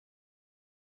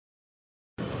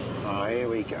Oh, here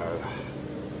we go.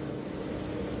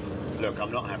 Look, I'm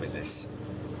not having this.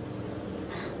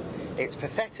 It's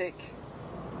pathetic.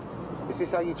 Is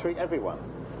this how you treat everyone?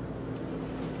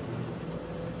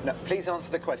 No, please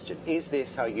answer the question. Is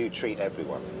this how you treat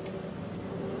everyone?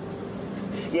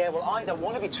 Yeah, well, I don't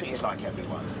want to be treated like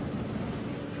everyone.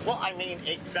 What I mean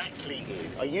exactly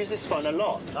is, I use this phone a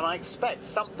lot, and I expect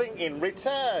something in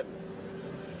return.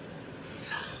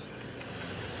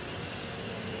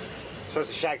 Suppose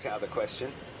the shag's out of the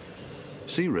question.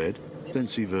 See red, then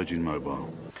see Virgin Mobile.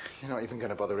 You're not even going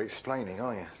to bother explaining,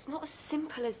 are you? It's not as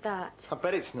simple as that. I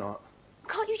bet it's not.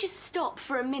 Can't you just stop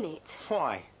for a minute?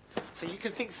 Why? So you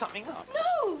can think something up?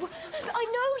 No! I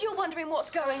know you're wondering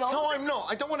what's going on. No, I'm not.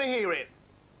 I don't want to hear it.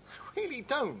 I really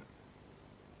don't.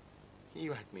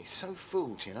 You had me so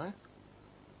fooled, you know?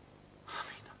 I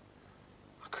mean,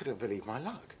 I couldn't believe my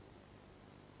luck.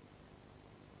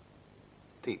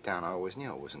 Deep down, I always knew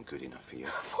I wasn't good enough for you.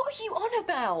 What are you on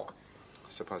about? I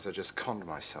suppose I just conned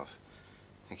myself,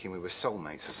 thinking we were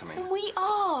soulmates or something. We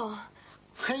are.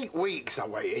 8 weeks I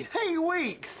waited. 8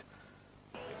 weeks!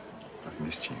 I've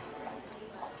missed you.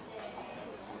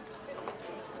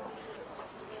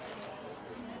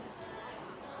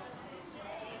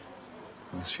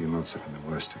 The last few months have been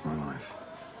the worst of my life.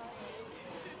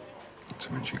 Not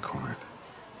to mention quiet.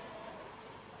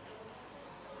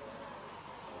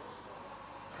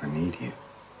 I need you.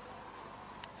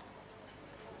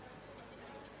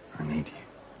 I need you.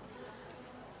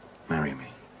 Marry me.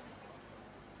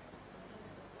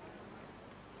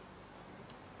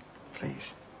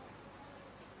 Please.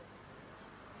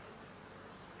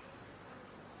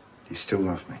 Do you still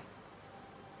love me?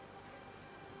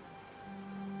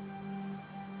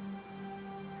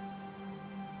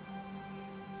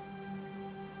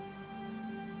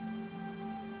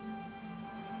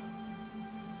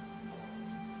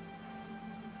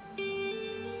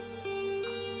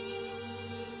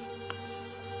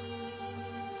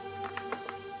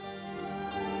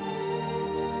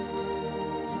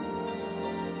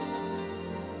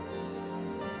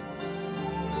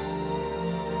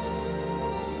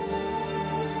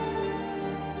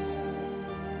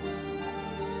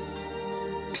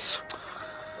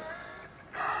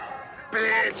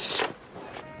 Bitch!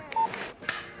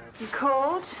 You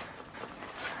called?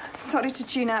 Sorry to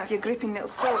tune out of your gripping little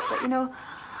soap, but you know,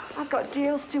 I've got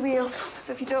deals to wheel,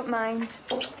 so if you don't mind.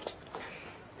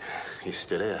 You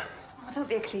still here? Oh, don't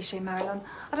be a cliche, Marilyn.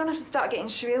 I don't have to start getting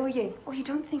shrill with you. Oh, you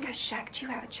don't think I shagged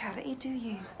you out of charity, do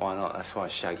you? Why not? That's why I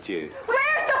shagged you.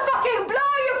 Where's the fucking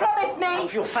blow you promised me?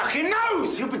 Off your fucking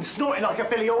nose! You've been snorting like a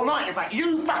filly all night, in fact.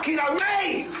 You fucking owe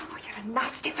me! Oh, you're a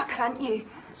nasty fucker, aren't you?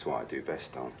 That's what I do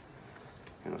best, Don.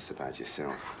 You're not so bad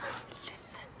yourself.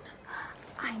 Listen,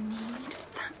 I need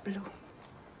that blow.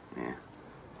 Yeah,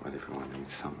 well, everyone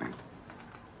needs something.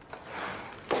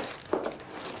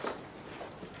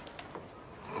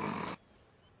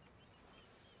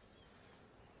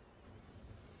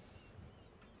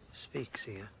 Speak,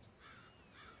 Sia.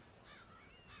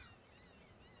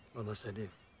 What must I do?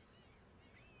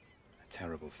 A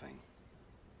terrible thing.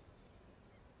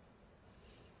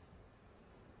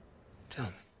 Tell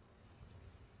me.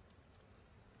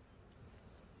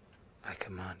 I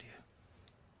command you.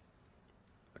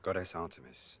 The goddess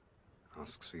Artemis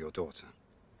asks for your daughter.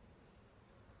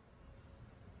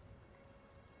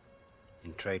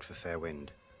 In trade for fair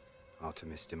wind,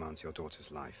 Artemis demands your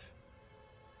daughter's life.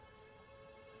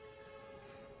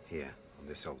 Here, on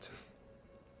this altar.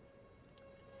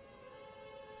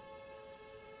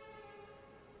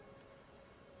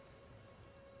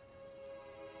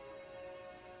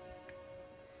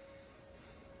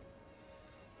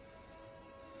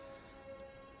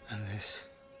 And this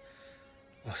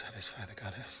will satisfy the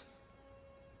goddess.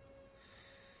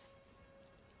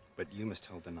 But you must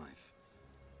hold the knife.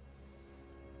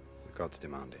 The gods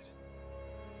demand it.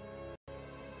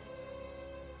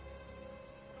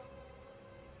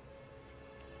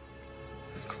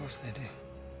 Of course they do.